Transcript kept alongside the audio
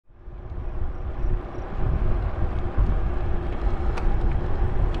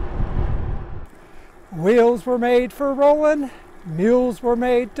Wheels were made for rolling, mules were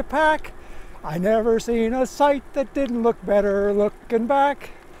made to pack. I never seen a sight that didn't look better looking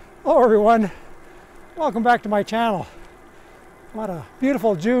back. Hello everyone, welcome back to my channel. What a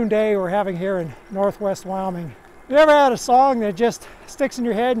beautiful June day we're having here in northwest Wyoming. You ever had a song that just sticks in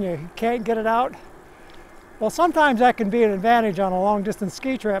your head and you can't get it out? Well, sometimes that can be an advantage on a long distance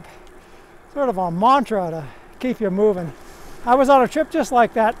ski trip. Sort of a mantra to keep you moving. I was on a trip just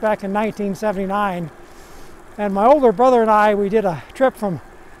like that back in 1979. And my older brother and I, we did a trip from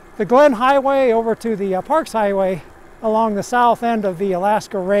the Glen Highway over to the Parks Highway along the south end of the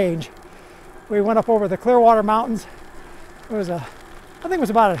Alaska Range. We went up over the Clearwater Mountains. It was I think it was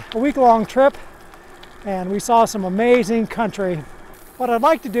about a week-long trip, and we saw some amazing country. What I'd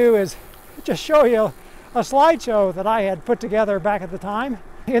like to do is just show you a slideshow that I had put together back at the time.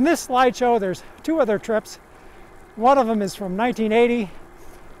 In this slideshow, there's two other trips. One of them is from 1980.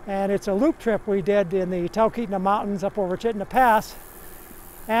 And it's a loop trip we did in the Talkeetna Mountains up over Chitna Pass.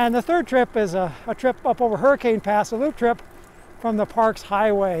 And the third trip is a trip up over Hurricane Pass, a loop trip from the Parks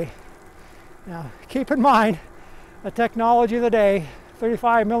Highway. Now, keep in mind, the technology of the day,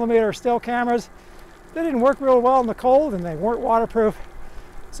 35mm still cameras, they didn't work real well in the cold and they weren't waterproof.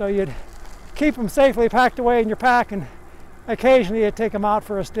 So you'd keep them safely packed away in your pack, and occasionally you'd take them out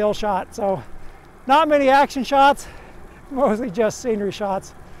for a still shot. So not many action shots, mostly just scenery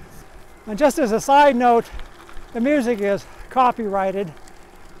shots. And just as a side note, the music is copyrighted,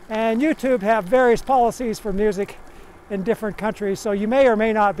 and YouTube have various policies for music in different countries, so you may or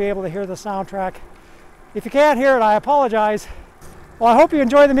may not be able to hear the soundtrack. If you can't hear it, I apologize. Well, I hope you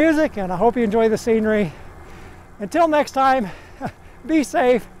enjoy the music, and I hope you enjoy the scenery. Until next time, be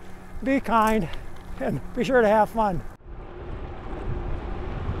safe, be kind, and be sure to have fun.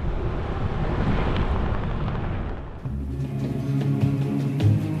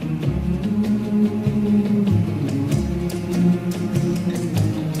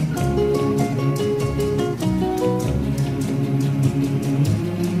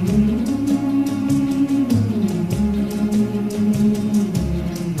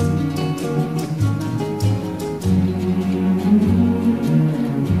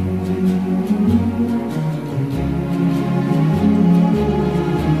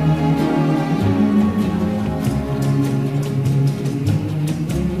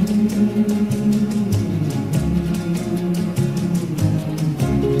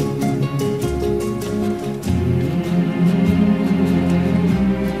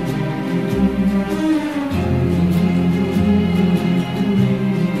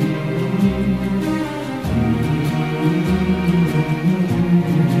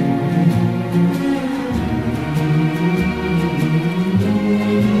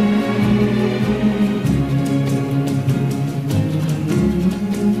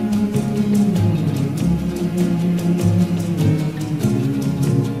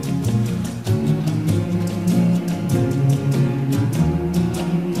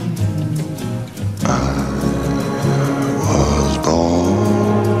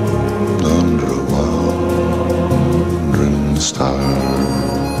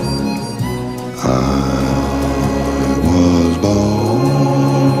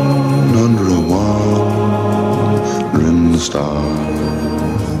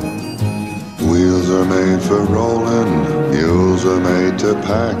 Wheels are made for rolling, mules are made to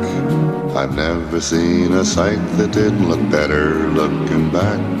pack. I've never seen a sight that didn't look better looking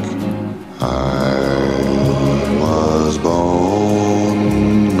back. I was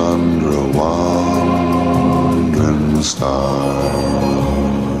born under a wandering star.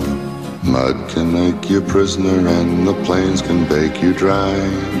 Mud can make you prisoner and the plains can bake you dry.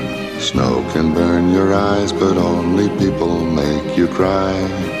 Snow can burn your eyes, but only people make you cry.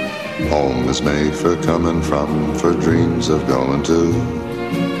 Home is made for coming from, for dreams of going to,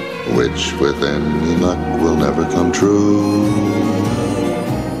 which with any luck will never come true.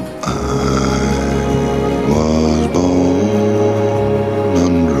 I was born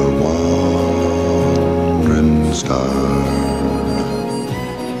under a wandering star.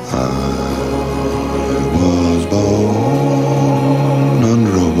 I was born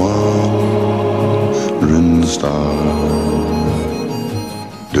under a wandering star.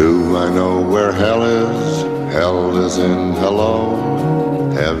 Do I know where hell is? Hell is in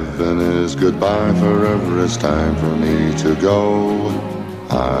hello. Heaven is goodbye, forever it's time for me to go.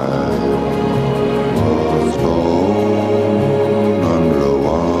 I was born under a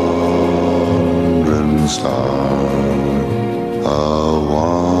wandering star. A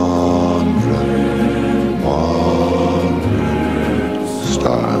wandering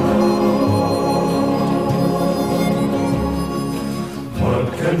star. What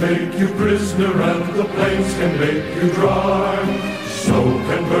can can make you prisoner and the plains can make you dry. Snow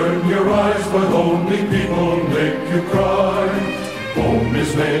can burn your eyes, but only people make you cry. Home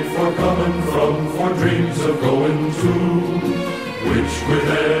is made for coming from, for dreams of going to, which with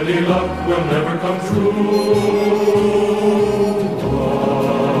any luck will never come true.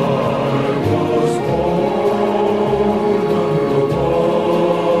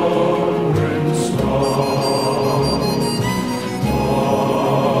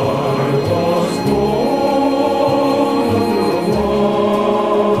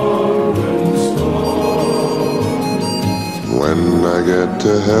 When I get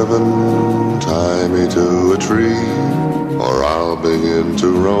to heaven, tie me to a tree, or I'll begin to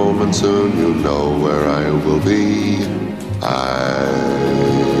roam, and soon you know where I will be. I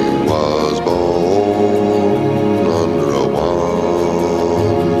was born under a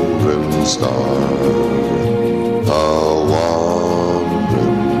wandering star, a